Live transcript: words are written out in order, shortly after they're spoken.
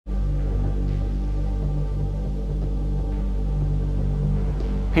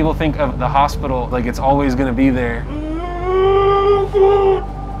People think of the hospital like it's always going to be there.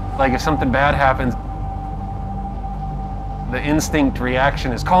 Like if something bad happens, the instinct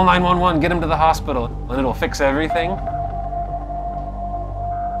reaction is call 911, get him to the hospital, and it'll fix everything.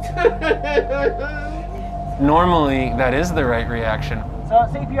 Normally, that is the right reaction. So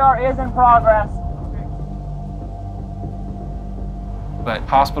CPR is in progress. But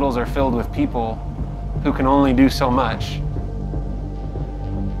hospitals are filled with people who can only do so much.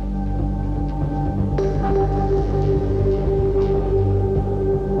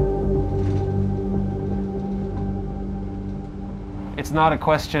 It's not a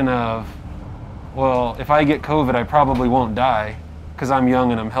question of, well, if I get COVID, I probably won't die because I'm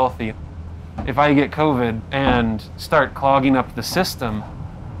young and I'm healthy. If I get COVID and start clogging up the system,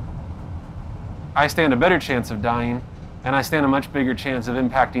 I stand a better chance of dying, and I stand a much bigger chance of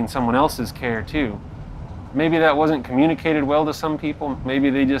impacting someone else's care too. Maybe that wasn't communicated well to some people, maybe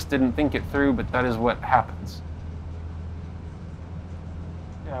they just didn't think it through, but that is what happens.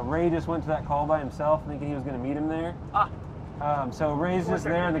 Yeah, Ray just went to that call by himself thinking he was going to meet him there. So Ray's just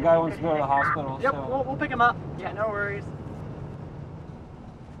there and the guy wants to go to the hospital. Yep, so. we'll pick him up. Yeah, no worries.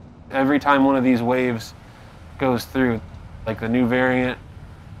 Every time one of these waves goes through, like the new variant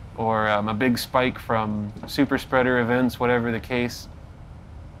or a big spike from super spreader events, whatever the case,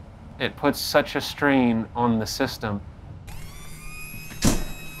 it puts such a strain on the system.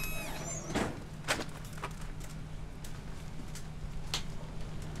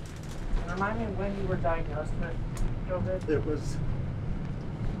 Remind me when you were diagnosed with COVID? It was,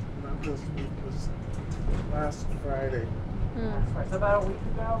 not this week, it was last Friday. So about a week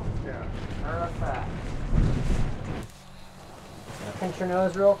ago? Yeah. Perfect. Pinch your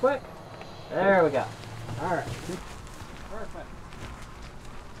nose real quick. There we go. All right. Perfect.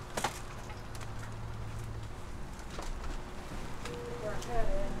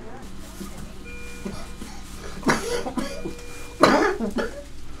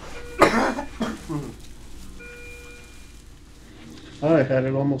 I had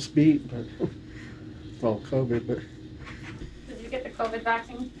it almost beat, but, well, COVID, but Did you get the COVID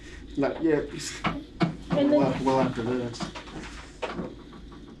vaccine? not yet. Well, after this.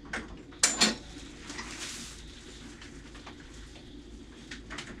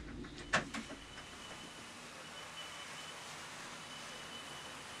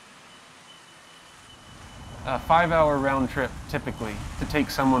 5-hour round trip, typically, to take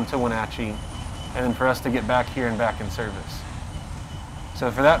someone to Wenatchee, and then for us to get back here and back in service.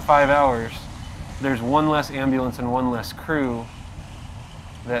 So for that 5 hours, there's one less ambulance and one less crew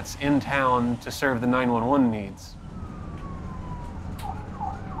that's in town to serve the 911 needs.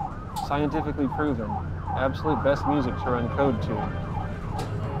 Scientifically proven. Absolute best music to run code to.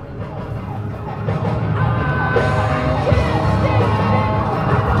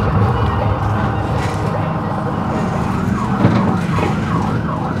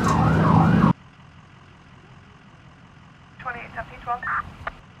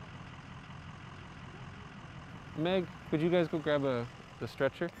 Meg, could you guys go grab the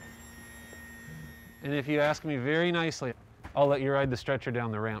stretcher? And if you ask me very nicely, I'll let you ride the stretcher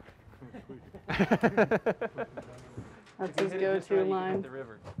down the ramp. That's his go-to line.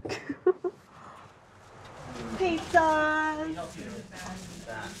 Pizza!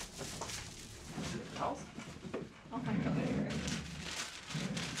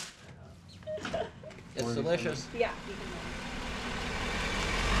 It's delicious. Yeah.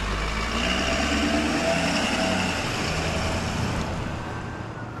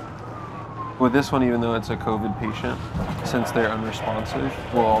 With this one, even though it's a COVID patient, since they're unresponsive,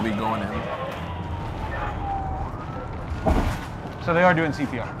 we'll all be going in. So they are doing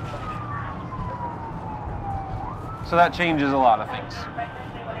CPR. So that changes a lot of things.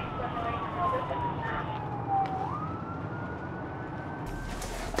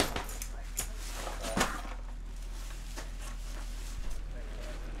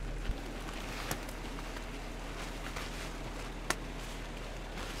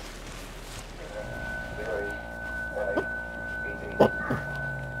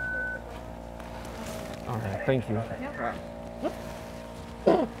 Thank you.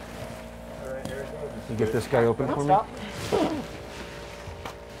 You get this guy open for me?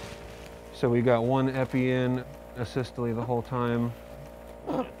 So we got one epi in, assistally the whole time.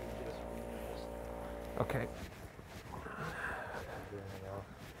 Okay.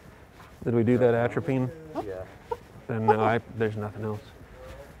 Did we do that atropine? Yeah. Then no, there's nothing else.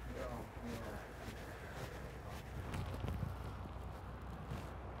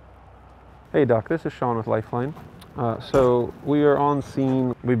 Hey Doc, this is Sean with Lifeline. So we are on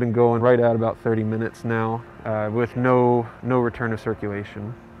scene. We've been going right at about 30 minutes now with no return of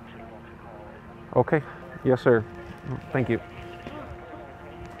circulation. Okay. Yes, sir. Thank you.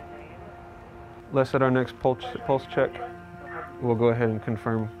 Let's set our next pulse check. We'll go ahead and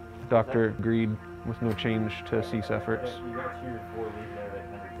confirm doctor agreed with no change to cease efforts.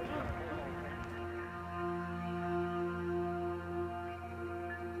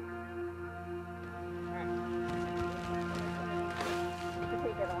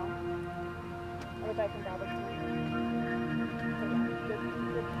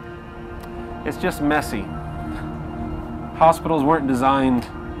 It's just messy. Hospitals weren't designed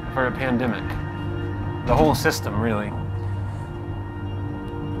for a pandemic. The whole system, really.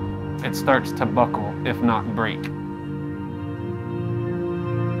 It starts to buckle, if not break.